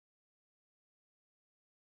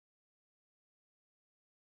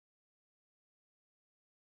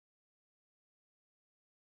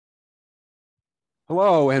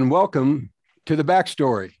Hello and welcome to the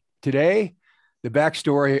backstory. Today, the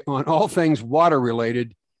backstory on all things water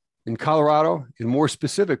related in Colorado, and more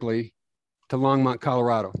specifically to Longmont,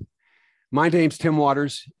 Colorado. My name's Tim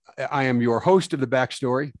Waters. I am your host of the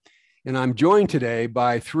backstory, and I'm joined today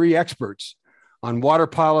by three experts on water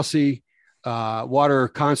policy, water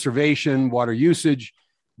conservation, water usage,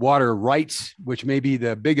 water rights, which may be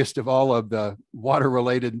the biggest of all of the water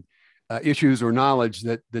related issues or knowledge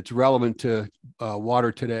that's relevant to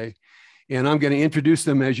water today. And I'm going to introduce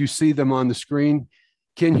them as you see them on the screen.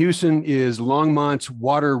 Ken Hewson is Longmont's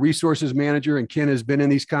Water Resources Manager, and Ken has been in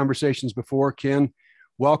these conversations before. Ken,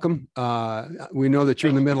 welcome. We know that you're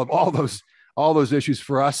in the middle of all those issues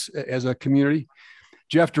for us as a community.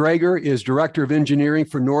 Jeff Drager is Director of Engineering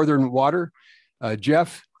for Northern Water.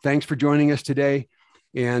 Jeff, thanks for joining us today.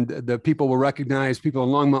 And the people in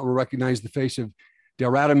Longmont will recognize the face of Dale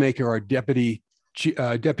Rademacher, our deputy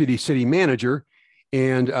city manager,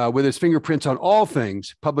 and with his fingerprints on all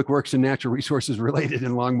things public works and natural resources related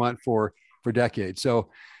in Longmont for decades. So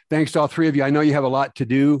thanks to all three of you. I know you have a lot to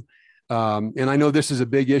do, and I know this is a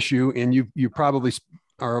big issue, and you probably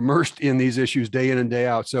are immersed in these issues day in and day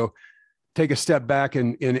out. So take a step back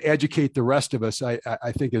and educate the rest of us, I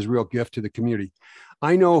think is a real gift to the community.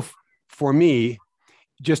 I know for me,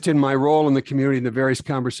 just in my role in the community and the various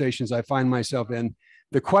conversations I find myself in,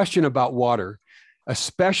 the question about water,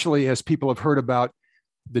 especially as people have heard about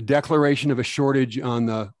the declaration of a shortage on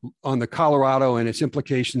the Colorado and its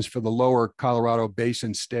implications for the lower Colorado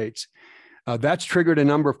basin states, that's triggered a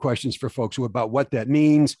number of questions for folks about what that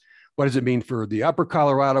means. What does it mean for the upper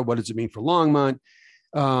Colorado? What does it mean for Longmont?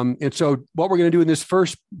 And so what we're going to do in this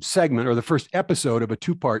first segment, or the first episode of a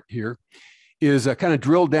two-part here, is kind of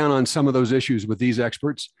drill down on some of those issues with these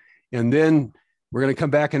experts. And then we're going to come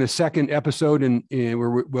back in a second episode, and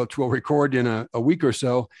we'll record in a week or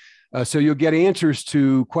so. So you'll get answers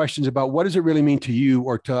to questions about what does it really mean to you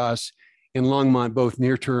or to us in Longmont, both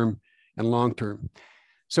near term and long term.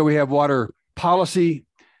 So we have water policy,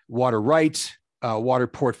 water rights, water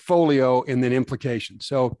portfolio, and then implications.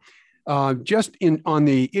 So just on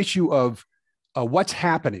the issue of what's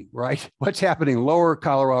happening, right? What's happening lower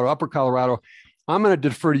Colorado, upper Colorado, I'm going to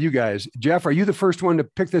defer to you guys. Jeff, are you the first one to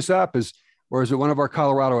pick this up? Or is it one of our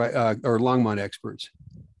Colorado or Longmont experts?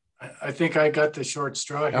 I think I got the short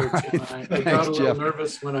straw here, Tim. Right. I got a little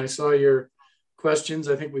nervous when I saw your questions.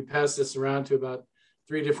 I think we passed this around to about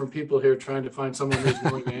 3 different people here trying to find someone who's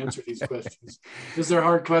willing to answer these questions, because they're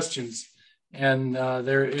hard questions. And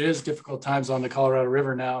it is difficult times on the Colorado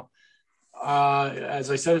River now.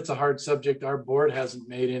 As I said, it's a hard subject. Our board hasn't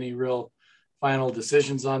made any real final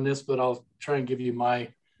decisions on this, but I'll try and give you my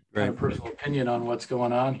kind of personal opinion on what's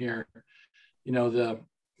going on here. You know,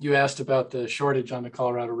 you asked about the shortage on the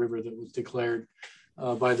Colorado River that was declared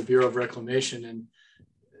by the Bureau of Reclamation. And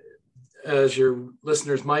as your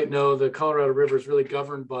listeners might know, the Colorado River is really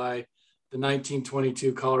governed by the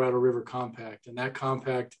 1922 Colorado River Compact. And that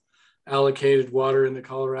compact allocated water in the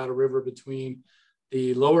Colorado River between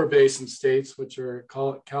the lower basin states, which are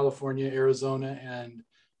California, Arizona, and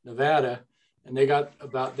Nevada. And they got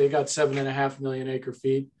 7.5 million acre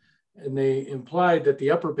feet. And they implied that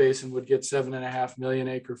the upper basin would get 7.5 million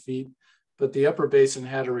acre feet, but the upper basin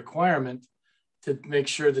had a requirement to make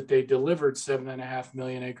sure that they delivered 7.5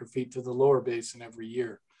 million acre feet to the lower basin every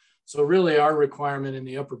year. So really our requirement in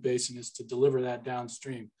the upper basin is to deliver that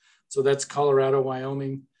downstream. So that's Colorado,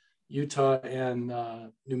 Wyoming, Utah, and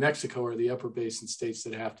New Mexico are the upper basin states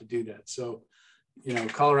that have to do that. So, you know,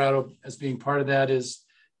 Colorado, as being part of that, is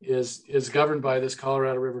governed by this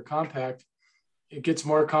Colorado River Compact. It gets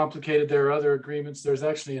more complicated. There are other agreements. There's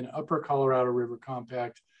actually an upper Colorado River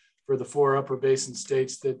Compact for the 4 upper basin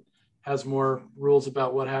states that has more rules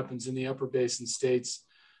about what happens in the upper basin states.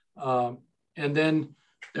 And then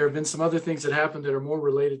there have been some other things that happened that are more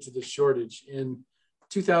related to the shortage. In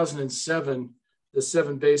 2007, the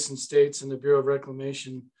 7 basin states and the Bureau of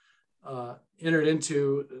Reclamation entered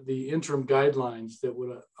into the interim guidelines that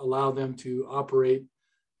would allow them to operate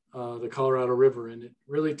the Colorado River. And it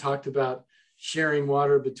really talked about sharing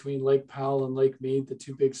water between Lake Powell and Lake Mead, the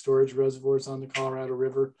 2 big storage reservoirs on the Colorado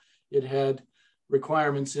River. It had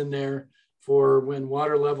requirements in there for when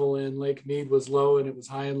water level in Lake Mead was low and it was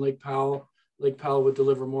high in Lake Powell would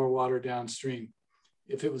deliver more water downstream.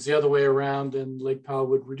 If it was the other way around, then Lake Powell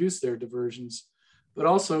would reduce their diversions. But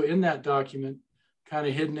also in that document, kind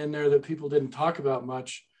of hidden in there that people didn't talk about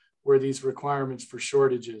much, were these requirements for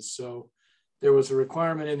shortages. So there was a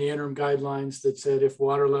requirement in the interim guidelines that said if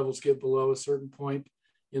water levels get below a certain point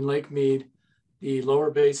in Lake Mead, the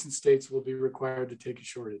lower basin states will be required to take a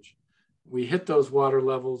shortage. We hit those water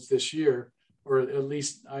levels this year, or at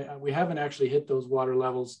least we haven't actually hit those water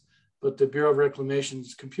levels, but the Bureau of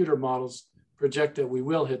Reclamation's computer models project that we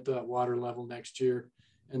will hit that water level next year.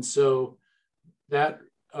 And so that,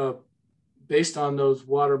 based on those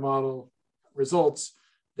water model results,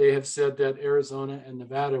 they have said that Arizona and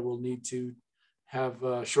Nevada will need to have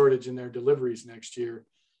a shortage in their deliveries next year.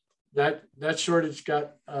 That shortage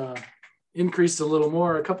got increased a little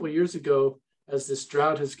more a couple of years ago as this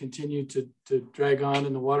drought has continued to drag on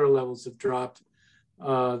and the water levels have dropped.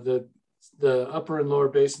 The upper and lower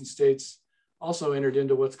basin states also entered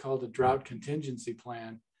into what's called a drought contingency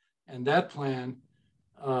plan. And that plan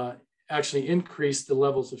actually increased the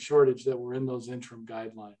levels of shortage that were in those interim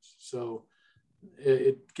guidelines. So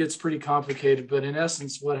it gets pretty complicated, but in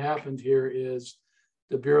essence, what happened here is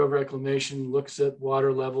the Bureau of Reclamation looks at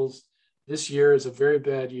water levels. This year is a very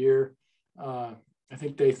bad year. I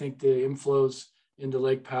think they think the inflows into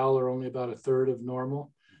Lake Powell are only about a third of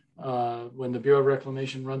normal. When the Bureau of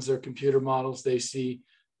Reclamation runs their computer models, they see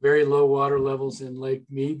very low water levels in Lake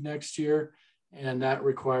Mead next year, and that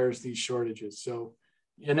requires these shortages. So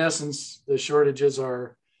in essence, the shortages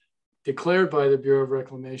are declared by the Bureau of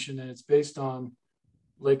Reclamation, and it's based on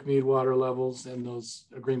Lake Mead water levels and those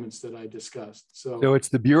agreements that I discussed. So it's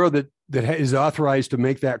the Bureau that is authorized to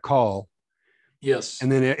make that call. Yes.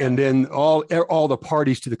 And then all the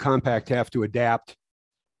parties to the compact have to adapt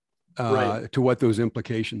to what those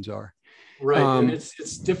implications are. Right. And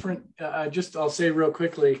it's different. I'll say real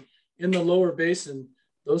quickly, in the lower basin,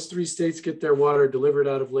 those three states get their water delivered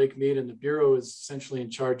out of Lake Mead, and the Bureau is essentially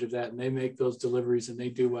in charge of that, and they make those deliveries and they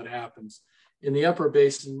do what happens. In the upper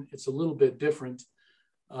basin, it's a little bit different.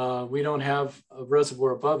 We don't have a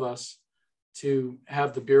reservoir above us to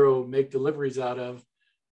have the Bureau make deliveries out of.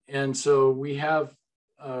 And so we have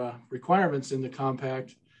requirements in the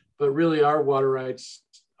compact, but really our water rights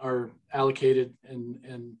are allocated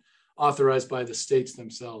and authorized by the states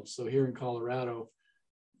themselves. So here in Colorado,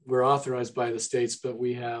 we're authorized by the states, but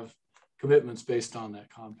we have commitments based on that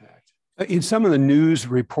compact. In some of the news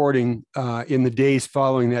reporting in the days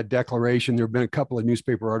following that declaration, there have been a couple of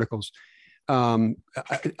newspaper articles.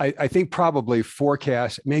 I think probably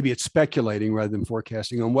maybe it's speculating rather than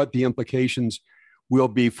forecasting on what the implications will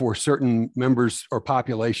be for certain members or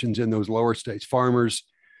populations in those lower states, farmers,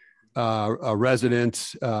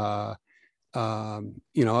 residents, other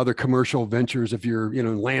commercial ventures, if you're,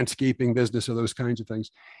 landscaping business or those kinds of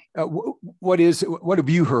things. What have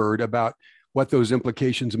you heard about what those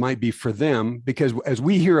implications might be for them? Because as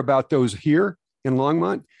we hear about those here in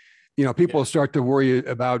Longmont, people start to worry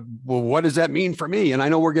about, well, what does that mean for me? And I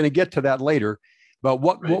know we're going to get to that later, but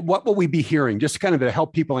what will we be hearing, just kind of to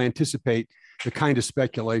help people anticipate the kind of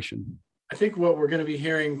speculation? I think what we're going to be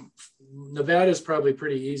hearing, Nevada is probably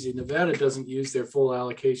pretty easy. Nevada doesn't use their full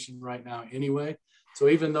allocation right now anyway. So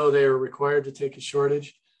even though they are required to take a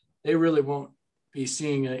shortage, they really won't be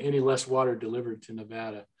seeing any less water delivered to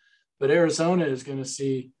Nevada. But Arizona is going to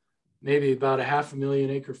see maybe about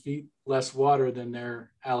 500,000 acre feet less water than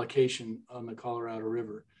their allocation on the Colorado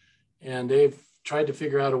River. And they've tried to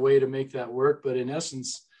figure out a way to make that work. But in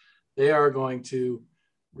essence, they are going to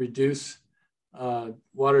reduce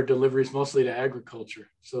water deliveries mostly to agriculture.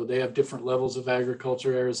 So they have different levels of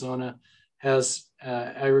agriculture. Arizona has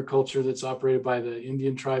agriculture that's operated by the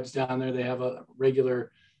Indian tribes down there. They have a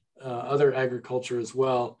regular other agriculture as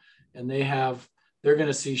well. And they're going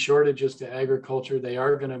to see shortages to agriculture. They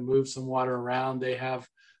are going to move some water around. They have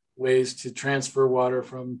ways to transfer water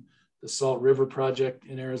from the Salt River project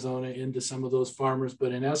in Arizona into some of those farmers.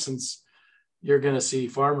 But in essence, you're going to see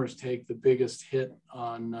farmers take the biggest hit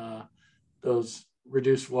on those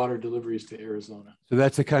reduced water deliveries to Arizona. So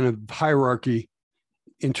that's a kind of hierarchy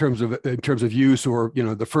in terms of use, or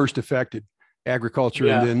the first affected, agriculture,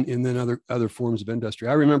 and then other forms of industry.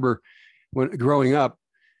 I remember when growing up,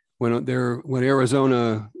 when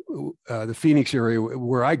Arizona, the Phoenix area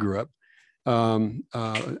where I grew up,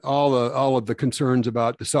 all of the concerns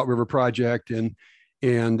about the Salt River project and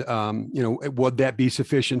would that be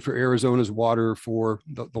sufficient for Arizona's water for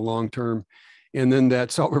the long term? And then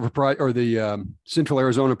that Salt River or the Central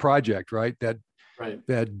Arizona project, right?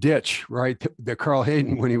 That ditch, right? That Carl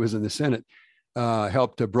Hayden, when he was in the Senate,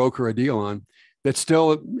 helped to broker a deal on. That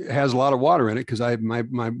still has a lot of water in it because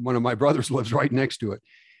one of my brothers lives right next to it.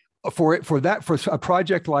 For a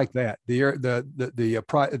project like that, the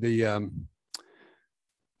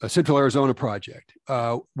Central Arizona project,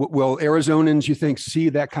 will Arizonans, you think, see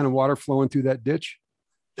that kind of water flowing through that ditch?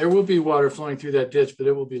 There will be water flowing through that ditch, but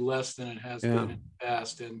it will be less than it has been in the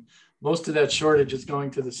past. And most of that shortage is going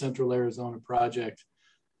to the Central Arizona project.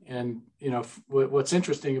 And what's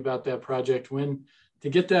interesting about that project, when to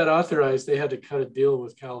get that authorized, they had to cut a deal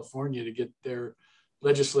with California to get their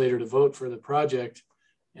legislator to vote for the project.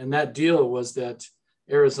 And that deal was that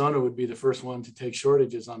Arizona would be the first one to take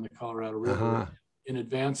shortages on the Colorado River in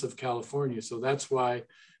advance of California. So that's why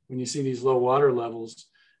when you see these low water levels,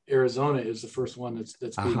 Arizona is the first one that's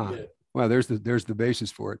being hit. Well, there's the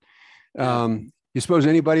basis for it. You suppose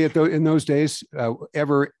anybody in those days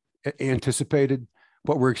ever anticipated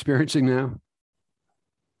what we're experiencing now?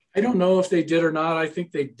 I don't know if they did or not. I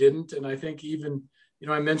think they didn't. And I think even,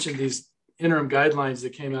 I mentioned these interim guidelines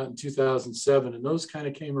that came out in 2007, and those kind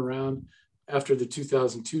of came around after the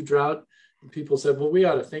 2002 drought. And people said, well, we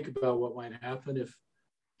ought to think about what might happen if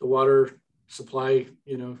the water supply,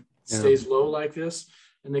 stays low like this.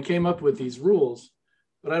 And they came up with these rules.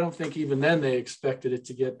 But I don't think even then they expected it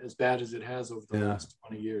to get as bad as it has over the last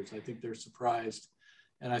 20 years. I think they're surprised.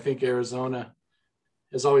 And I think Arizona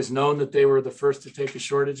has always known that they were the first to take a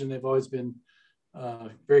shortage, and they've always been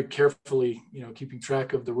very carefully, keeping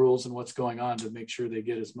track of the rules and what's going on to make sure they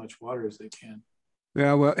get as much water as they can.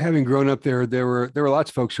 Yeah, well, having grown up there were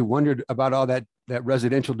lots of folks who wondered about all that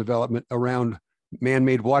residential development around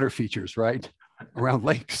man-made water features, right? Around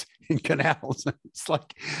lakes and canals. It's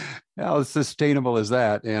like, how sustainable is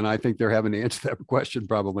that? And I think they're having to answer that question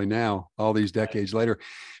probably now, all these decades later.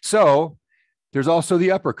 So there's also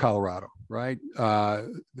the upper Colorado, right?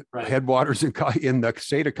 Headwaters in the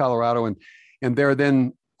state of Colorado. And there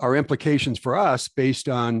then are implications for us based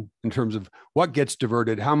on, in terms of what gets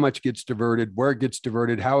diverted, how much gets diverted, where it gets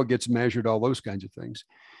diverted, how it gets measured, all those kinds of things.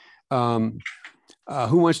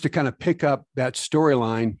 Who wants to kind of pick up that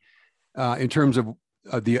storyline in terms of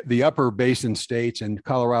the upper basin states and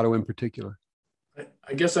Colorado in particular?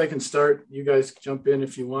 I guess I can start. You guys jump in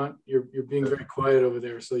if you want. You're being very quiet over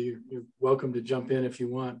there, so you're welcome to jump in if you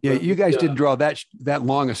want. Yeah, but you guys didn't draw that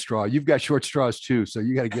long a straw. You've got short straws too, so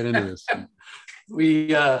you got to get into this.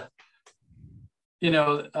 We, in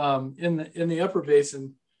the upper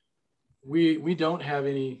basin, we don't have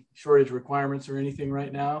any shortage requirements or anything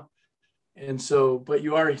right now. And so, but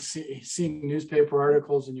you are seeing newspaper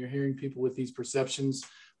articles and you're hearing people with these perceptions.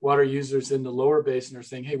 Water users in the lower basin are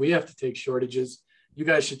saying, hey, we have to take shortages. You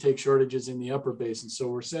guys should take shortages in the upper basin. So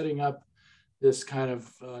we're setting up this kind of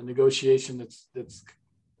negotiation that's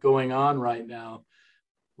going on right now.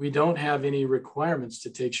 We don't have any requirements to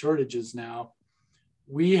take shortages now.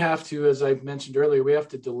 We have to, as I mentioned earlier, we have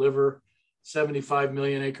to deliver 75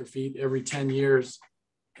 million acre feet every 10 years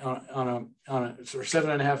on a sort of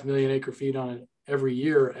 7.5 million acre feet on an every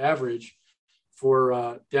year average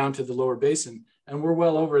for down to the lower basin. And we're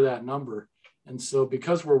well over that number. And so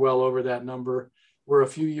because we're well over that number, we're a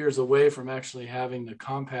few years away from actually having the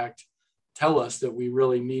compact tell us that we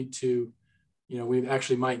really need to, we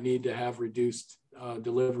actually might need to have reduced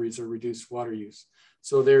deliveries or reduced water use.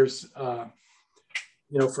 So there's,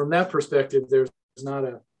 from that perspective, there's not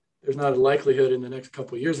a likelihood in the next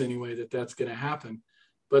couple of years anyway that that's going to happen.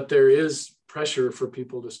 But there is pressure for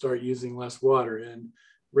people to start using less water. And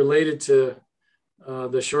related to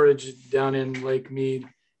the shortage down in Lake Mead,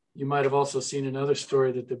 you might have also seen another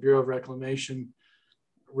story that the Bureau of Reclamation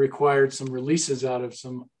required some releases out of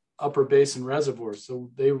some upper basin reservoirs. So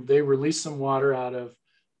they released some water out of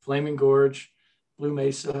Flaming Gorge, Blue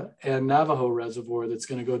Mesa, and Navajo Reservoir that's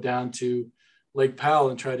going to go down to Lake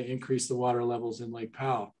Powell and try to increase the water levels in Lake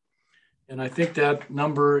Powell. And I think that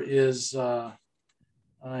number is, I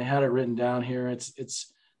had it written down here. It's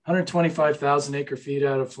 125,000 acre feet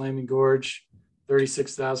out of Flaming Gorge,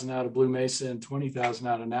 36,000 out of Blue Mesa, and 20,000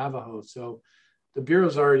 out of Navajo. So the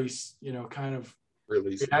Bureau's already, kind of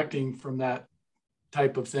reacting from that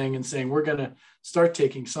type of thing and saying, we're going to start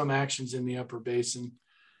taking some actions in the upper basin,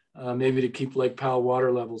 maybe to keep Lake Powell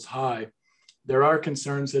water levels high. There are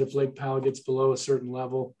concerns that if Lake Powell gets below a certain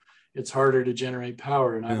level, it's harder to generate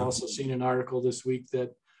power. And I've also seen an article this week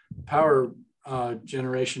that power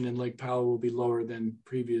generation in Lake Powell will be lower than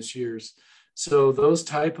previous years. So those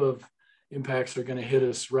type of impacts are going to hit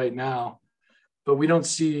us right now, but we don't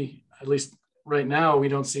see, at least right now, we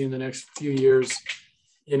don't see in the next few years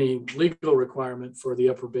any legal requirement for the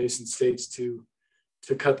upper basin states to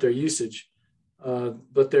cut their usage.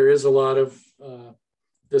 But there is a lot of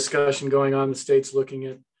discussion going on. The states looking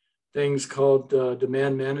at things called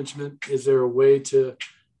demand management. Is there a way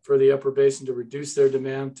for the upper basin to reduce their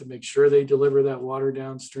demand to make sure they deliver that water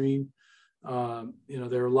downstream? There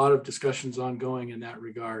are a lot of discussions ongoing in that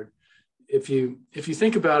regard. If you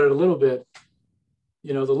think about it a little bit,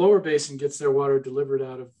 the lower basin gets their water delivered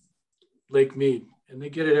out of Lake Mead, and they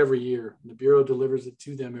get it every year. And the Bureau delivers it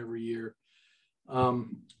to them every year.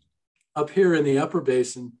 Up here in the upper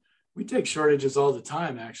basin, we take shortages all the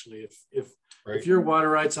time, actually. If If your water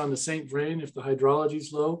right's on the St. Vrain, if the hydrology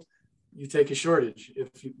is low, you take a shortage. If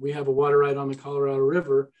we have a water right on the Colorado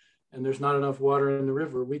River and there's not enough water in the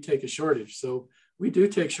river, we take a shortage. So we do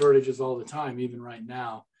take shortages all the time, even right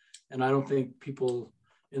now. And I don't think people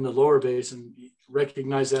in the lower basin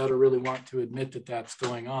recognize that or really want to admit that that's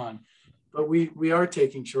going on. But we are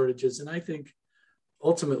taking shortages. And I think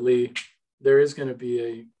ultimately there is going to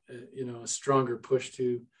be a stronger push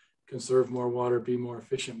to conserve more water, be more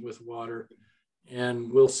efficient with water.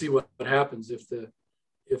 And we'll see what happens if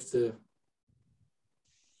the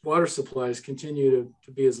water supplies continue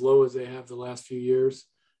to be as low as they have the last few years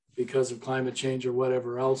because of climate change or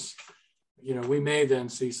whatever else. We may then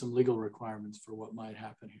see some legal requirements for what might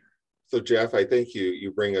happen here. So Jeff, I think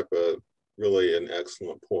you bring up really an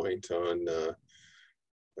excellent point on,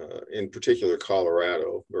 in particular,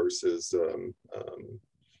 Colorado versus the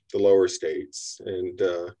lower states. And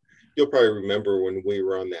you'll probably remember when we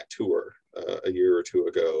were on that tour a year or two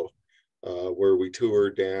ago, where we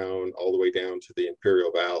toured down all the way down to the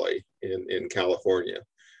Imperial Valley in California.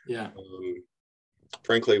 Yeah.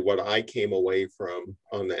 Frankly, what I came away from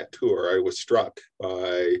on that tour, I was struck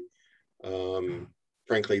by,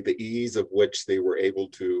 frankly, the ease of which they were able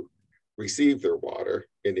to receive their water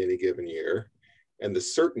in any given year, and the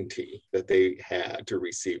certainty that they had to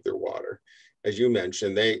receive their water. As you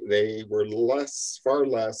mentioned, they were far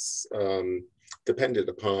less dependent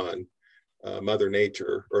upon Mother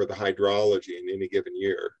Nature or the hydrology in any given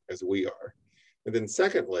year as we are. And then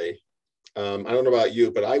secondly, I don't know about you,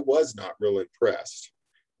 but I was not real impressed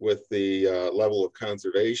with the level of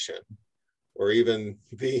conservation or even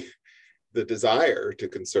the desire to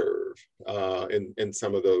conserve in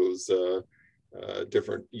some of those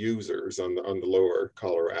different users on the lower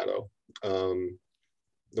Colorado.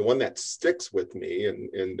 The one that sticks with me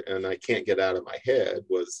and I can't get out of my head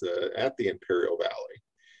was at the Imperial Valley,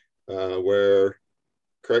 where,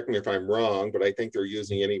 correct me if I'm wrong, but I think they're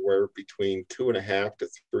using anywhere between 2.5 to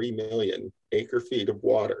 3 million acre feet of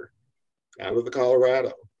water out of the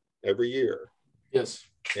Colorado every year. Yes.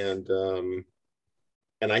 And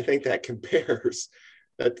I think that compares.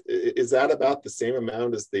 Is that about the same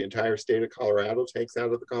amount as the entire state of Colorado takes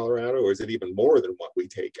out of the Colorado, or is it even more than what we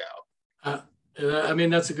take out? I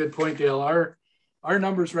mean, that's a good point, Dale. Our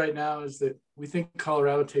numbers right now is that we think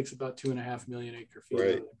Colorado takes about 2.5 million acre feet out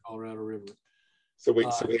of the Colorado River. So we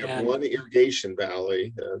have one irrigation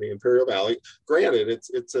valley, the Imperial Valley. Granted,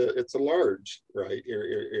 it's a large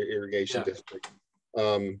irrigation district.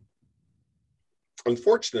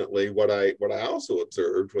 Unfortunately, what I also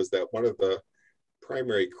observed was that one of the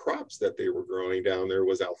primary crops that they were growing down there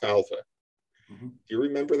was alfalfa. Mm-hmm. Do you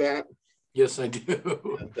remember that? Yes, I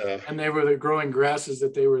do. And they were the growing grasses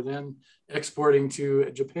that they were then exporting to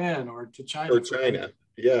Japan or to China. Or China,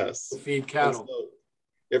 yes. To feed cattle. So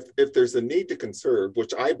if there's a need to conserve,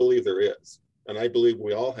 which I believe there is, and I believe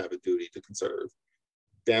we all have a duty to conserve,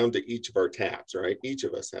 down to each of our taps, right? Each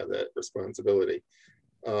of us have that responsibility.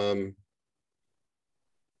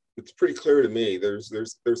 It's pretty clear to me there's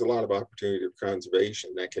a lot of opportunity for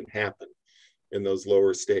conservation that can happen in those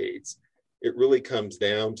lower states. It really comes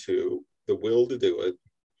down to the will to do it,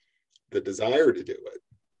 the desire to do it,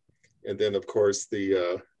 and then of course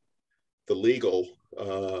the legal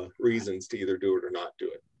reasons to either do it or not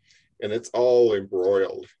do it. And it's all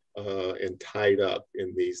embroiled and tied up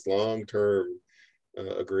in these long-term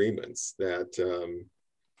agreements that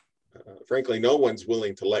frankly no one's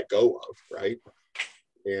willing to let go of, right?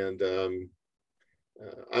 And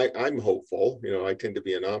I'm hopeful, I tend to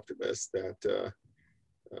be an optimist, that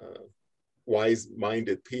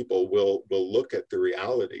wise-minded people will look at the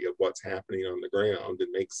reality of what's happening on the ground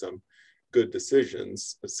and make some good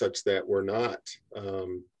decisions such that we're not,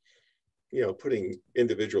 putting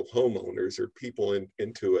individual homeowners or people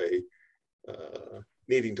into a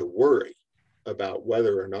needing to worry about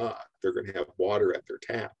whether or not they're going to have water at their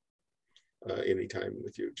tap anytime in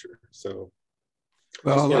the future. So,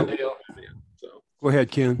 well, go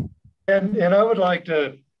ahead, Ken. And I would like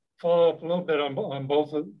to follow up a little bit on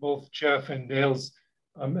both Jeff and Dale's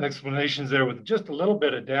explanations there with just a little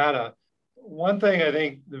bit of data. One thing I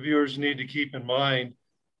think the viewers need to keep in mind,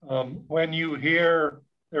 when you hear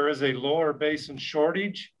there is a lower basin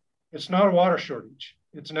shortage, it's not a water shortage.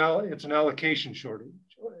 It's an allocation shortage,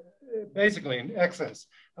 basically an excess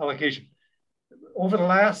allocation. Over the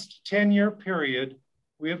last 10-year period,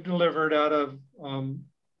 we have delivered out of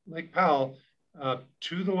Lake Powell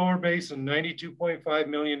to the lower basin 92.5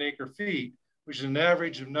 million acre feet, which is an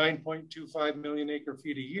average of 9.25 million acre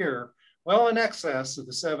feet a year, well in excess of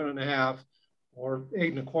the 7.5 or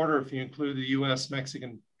 8.25 if you include the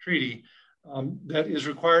US-Mexican treaty that is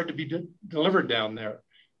required to be delivered down there.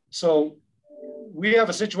 So we have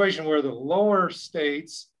a situation where the lower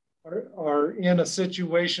states are in a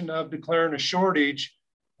situation of declaring a shortage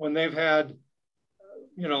when they've had,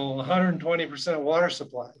 120% water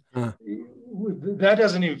supply. That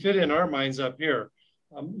doesn't even fit in our minds up here.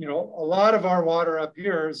 A lot of our water up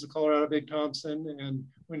here is the Colorado Big Thompson and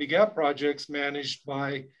Windy Gap projects managed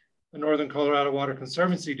by the Northern Colorado Water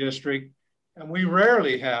Conservancy District, and we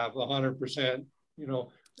rarely have 100%.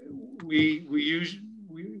 We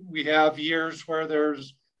have years where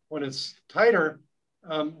when it's tighter,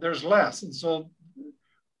 there's less, and so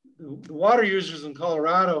the water users in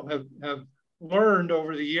Colorado have learned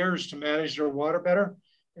over the years to manage their water better,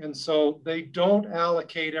 and so they don't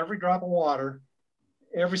allocate every drop of water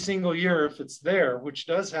every single year if it's there, which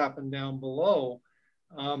does happen down below.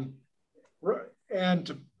 And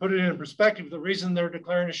to put it in perspective, the reason they're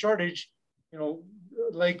declaring a shortage,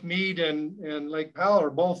 Lake Mead and Lake Powell are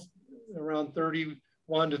both around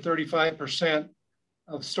 31 to 35%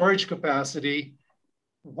 of storage capacity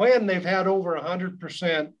when they've had over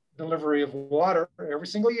 100% delivery of water every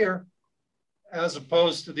single year, as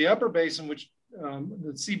opposed to the upper basin, which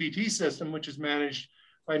the CBT system, which is managed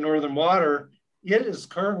by Northern Water. It is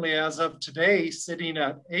currently, as of today, sitting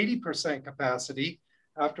at 80% capacity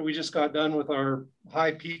after we just got done with our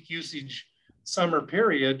high peak usage summer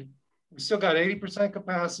period. We still got 80%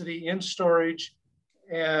 capacity in storage,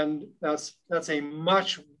 and that's a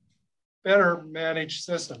much better managed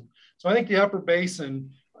system. So I think the upper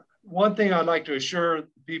basin, one thing I'd like to assure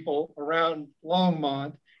people around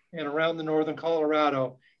Longmont and around the Northern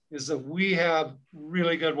Colorado is that we have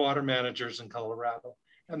really good water managers in Colorado,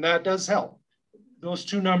 and that does help. Those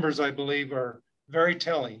two numbers, I believe, are very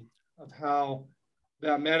telling of how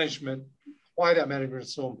that management, why that management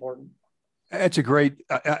is so important. That's a great,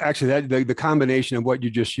 actually, the combination of what you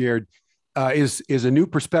just shared is a new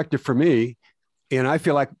perspective for me. And I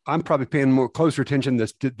feel like I'm probably paying more closer attention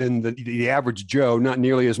than the average Joe, not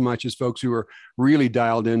nearly as much as folks who are really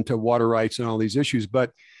dialed into water rights and all these issues.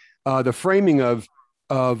 But the framing of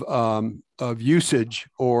usage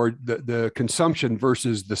or the consumption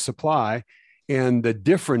versus the supply, and the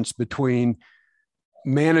difference between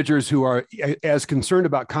managers who are as concerned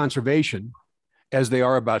about conservation as they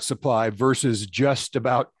are about supply versus just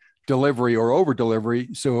about delivery or over delivery.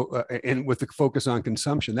 So, and with the focus on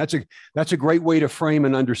consumption, that's a great way to frame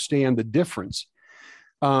and understand the difference.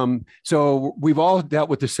 So we've all dealt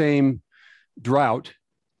with the same drought.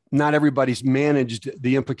 Not everybody's managed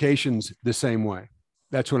the implications the same way.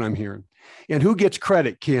 That's what I'm hearing. And who gets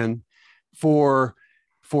credit, Ken, for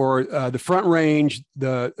the Front Range,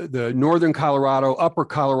 the Northern Colorado, Upper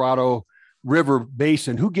Colorado River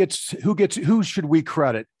Basin? Who should we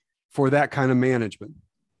credit for that kind of management?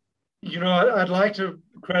 I'd like to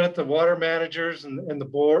credit the water managers and the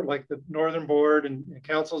board, like the Northern Board and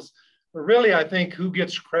councils, but really I think who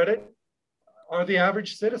gets credit are the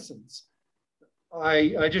average citizens.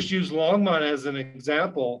 I just use Longmont as an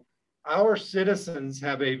example. Our citizens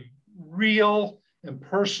have a real and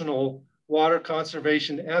personal water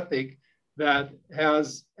conservation ethic that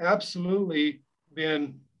has absolutely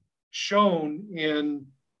been shown in,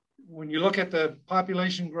 when you look at the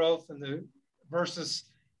population growth and versus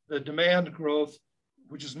the demand growth,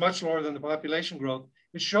 which is much lower than the population growth,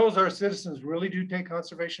 it shows our citizens really do take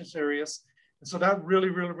conservation serious. And so that really,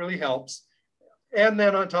 really, really helps. And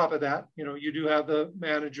then on top of that, you do have the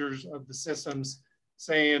managers of the systems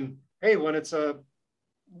saying, hey, when it's a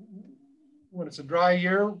dry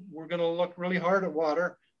year, we're going to look really hard at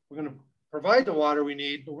water. We're going to provide the water we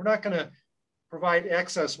need, but we're not going to provide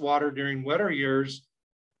excess water during wetter years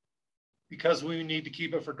because we need to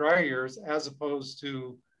keep it for dry years, as opposed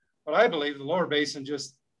to what I believe the lower basin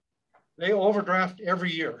they overdraft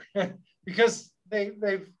every year because they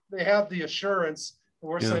have the assurance that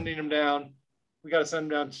we're sending them down. We got to send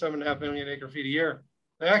them down 7.5 million acre feet a year.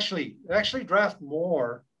 They actually draft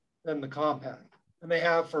more than the compact, and they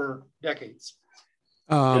have for decades.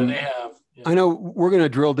 They have. Yeah. I know we're going to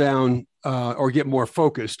drill down or get more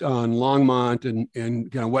focused on Longmont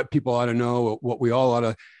and kind of what people ought to know, what we all ought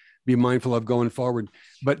to be mindful of going forward.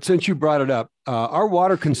 But since you brought it up, our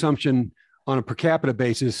water consumption on a per capita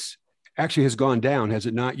basis actually has gone down, has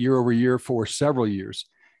it not, year over year for several years?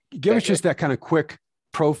 Give us just that kind of quick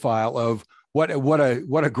profile of what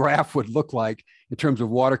a graph would look like in terms of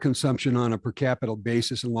water consumption on a per capita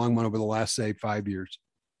basis in Longmont over the last, say, 5 years.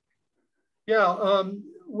 Yeah,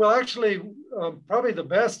 well, actually, probably the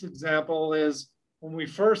best example is when we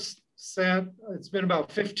first set, it's been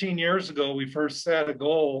about 15 years ago, we first set a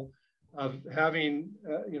goal of having,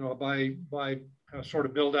 by kind of sort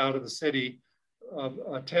of build out of the city, of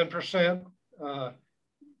a 10%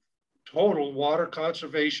 total water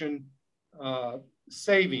conservation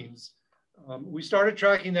savings. We started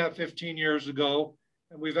tracking that 15 years ago,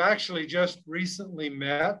 and we've actually just recently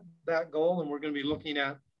met that goal, and we're going to be looking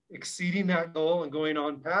at exceeding that goal and going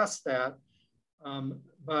on past that.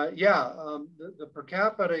 But yeah, the per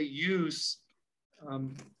capita use,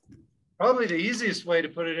 probably the easiest way to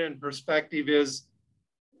put it in perspective is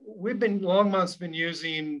Longmont's been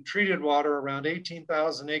using treated water around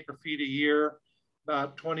 18,000 acre feet a year,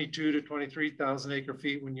 about 22 to 23,000 acre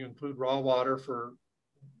feet when you include raw water for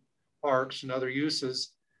parks and other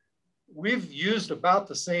uses. We've used about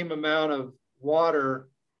the same amount of water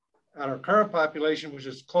at our current population, which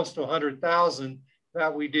is close to 100,000,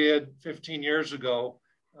 that we did 15 years ago,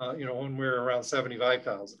 when we were around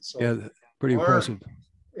 75,000. So yeah, pretty impressive.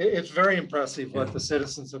 It's very impressive what the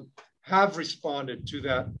citizens have responded to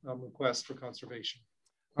that request for conservation.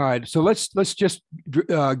 All right, so let's just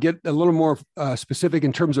get a little more specific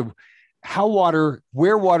in terms of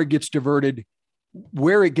where water gets diverted,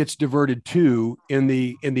 where it gets diverted to in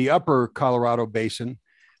the upper Colorado basin,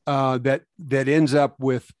 that ends up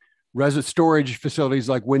with storage facilities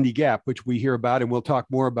like Windy Gap, which we hear about and we'll talk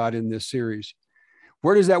more about in this series.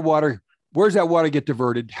 Where does that water get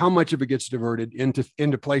diverted? How much of it gets diverted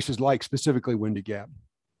into places like specifically Windy Gap?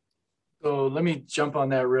 So let me jump on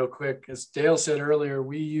that real quick. As Dale said earlier,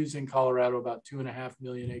 we use in Colorado about 2.5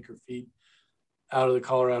 million acre feet out of the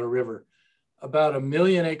Colorado River. About 1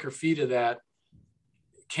 million acre feet of that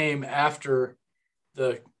came after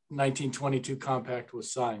the 1922 compact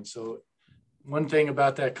was signed. So one thing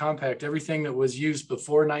about that compact, everything that was used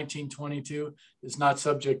before 1922 is not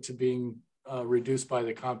subject to being reduced by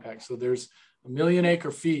the compact. So there's 1 million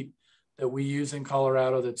acre feet that we use in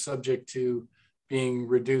Colorado that's subject to being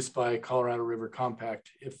reduced by Colorado River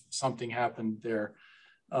Compact if something happened there.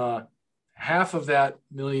 Half of that 1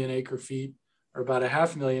 million acre feet, or about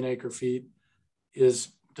 500,000 acre feet, is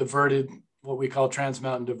diverted, what we call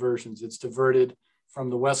trans-mountain diversions. It's diverted from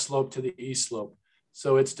the west slope to the east slope.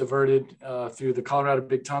 So it's diverted through the Colorado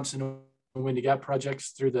Big Thompson and Windy Gap projects,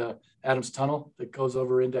 through the Adams Tunnel that goes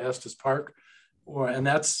over into Estes Park. And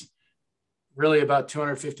that's really about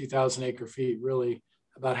 250,000 acre feet. Really,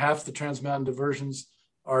 about half the trans-mountain diversions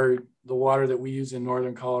are the water that we use in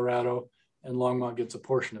northern Colorado, and Longmont gets a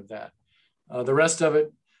portion of that. The rest of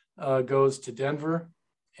it goes to Denver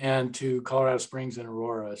and to Colorado Springs and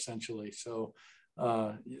Aurora, essentially. So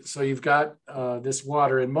you've got this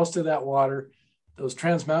water, and most of that water, those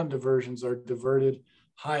trans-mountain diversions, are diverted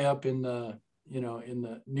high up in the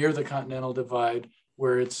near the Continental Divide,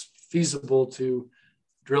 where it's feasible to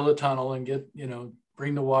drill a tunnel and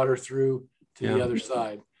bring the water through to the other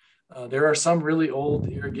side. There are some really old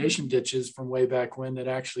irrigation ditches from way back when that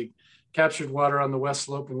actually captured water on the west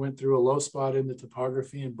slope and went through a low spot in the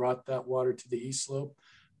topography and brought that water to the east slope.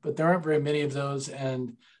 But there aren't very many of those,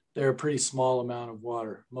 and they're a pretty small amount of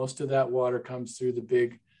water. Most of that water comes through the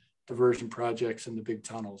big diversion projects and the big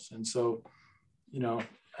tunnels. And so,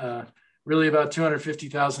 really about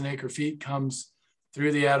 250,000 acre feet comes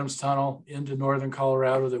through the Adams Tunnel into northern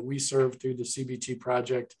Colorado that we serve through the CBT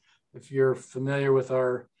project. If you're familiar with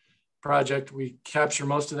our project, we capture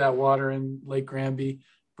most of that water in Lake Granby,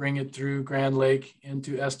 bring it through Grand Lake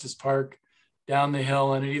into Estes Park, down the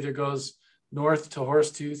hill, and it either goes north to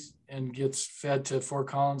Horsetooth and gets fed to Fort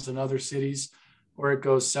Collins and other cities, or it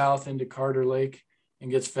goes south into Carter Lake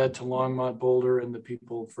and gets fed to Longmont, Boulder, and the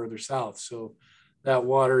people further south. So that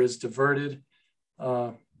water is diverted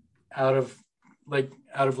out of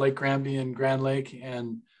Lake Granby and Grand Lake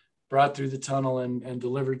and brought through the tunnel and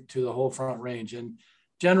delivered to the whole Front Range. And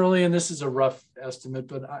generally, and this is a rough estimate,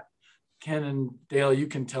 but Ken and Dale, you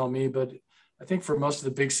can tell me, but I think for most of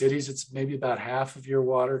the big cities, it's maybe about half of your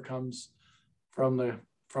water comes from the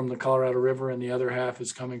Colorado River, and the other half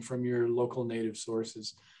is coming from your local native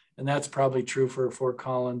sources. And that's probably true for Fort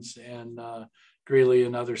Collins and Greeley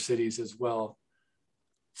and other cities as well.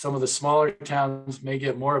 Some of the smaller towns may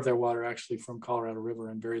get more of their water actually from Colorado River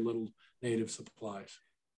and very little native supplies.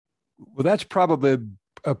 Well, that's probably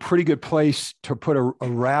a pretty good place to put a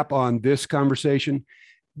wrap on this conversation,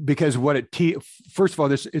 because first of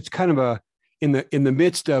all, it's kind of in the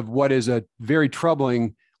midst of what is a very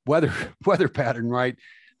troubling weather pattern, right?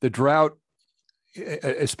 The drought,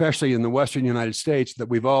 especially in the Western United States, that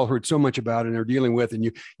we've all heard so much about and are dealing with, and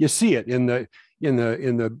you see it in the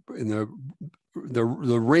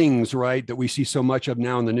rings, right, that we see so much of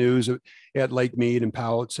now in the news at Lake Mead and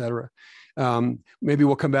Powell, et cetera. Maybe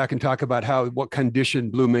we'll come back and talk about what condition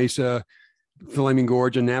Blue Mesa, Flaming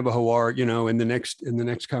Gorge, and Navajo are, in the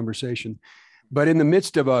next conversation. But in the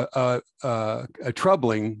midst of a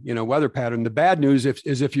troubling, weather pattern, the bad news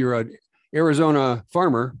is if you're an Arizona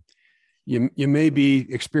farmer, you may be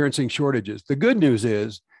experiencing shortages. The good news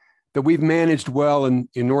is that we've managed well in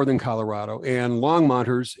northern Colorado, and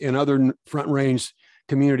Longmonters and other Front Range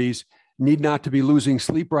communities need not to be losing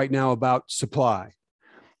sleep right now about supply.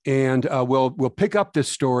 And we'll pick up this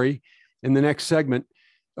story in the next segment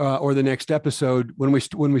or the next episode when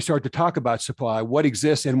we start to talk about supply, what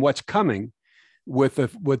exists and what's coming with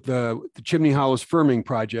the Chimney Hollows firming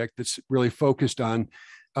project that's really focused on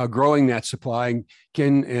growing that supply. And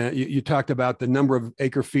Ken, you talked about the number of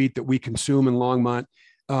acre feet that we consume in Longmont.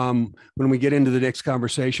 When we get into the next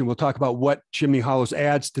conversation, we'll talk about what Chimney Hollows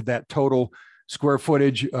adds to that total square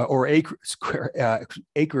footage or acre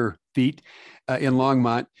feet in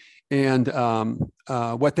Longmont, and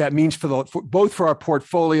what that means for both for our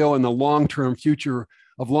portfolio and the long-term future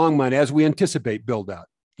of Longmont as we anticipate build out.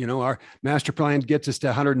 You know, our master plan gets us to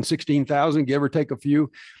 116,000, give or take a few.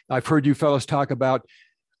 I've heard you fellows talk about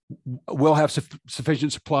we'll have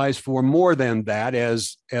sufficient supplies for more than that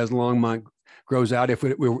as Longmont grows out if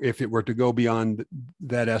it were to go beyond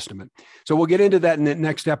that estimate. So we'll get into that in the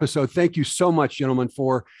next episode. Thank you so much, gentlemen,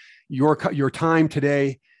 for your time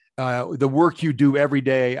today, the work you do every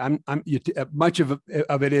day. Much of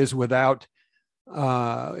it is without,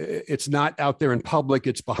 it's not out there in public.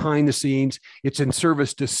 It's behind the scenes. It's in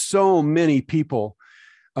service to so many people,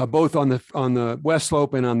 both on the west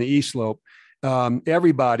slope and on the east slope.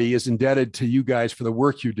 Everybody is indebted to you guys for the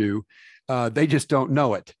work you do. They just don't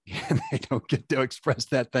know it, and they don't get to express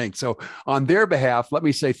that thanks. So on their behalf, let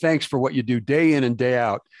me say thanks for what you do day in and day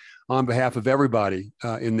out on behalf of everybody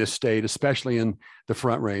in this state, especially in the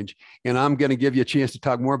Front Range. And I'm going to give you a chance to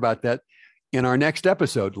talk more about that in our next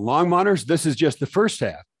episode. Longmonters, this is just the first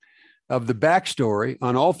half of the backstory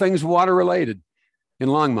on all things water related in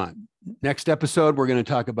Longmont. Next episode, we're going to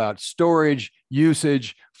talk about storage,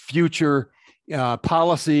 usage, future,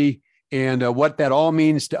 policy, and what that all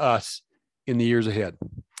means to us in the years ahead.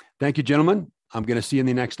 Thank you, gentlemen. I'm going to see you in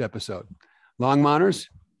the next episode. Longmonters,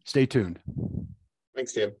 stay tuned.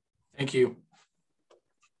 Thanks, Tim. Thank you.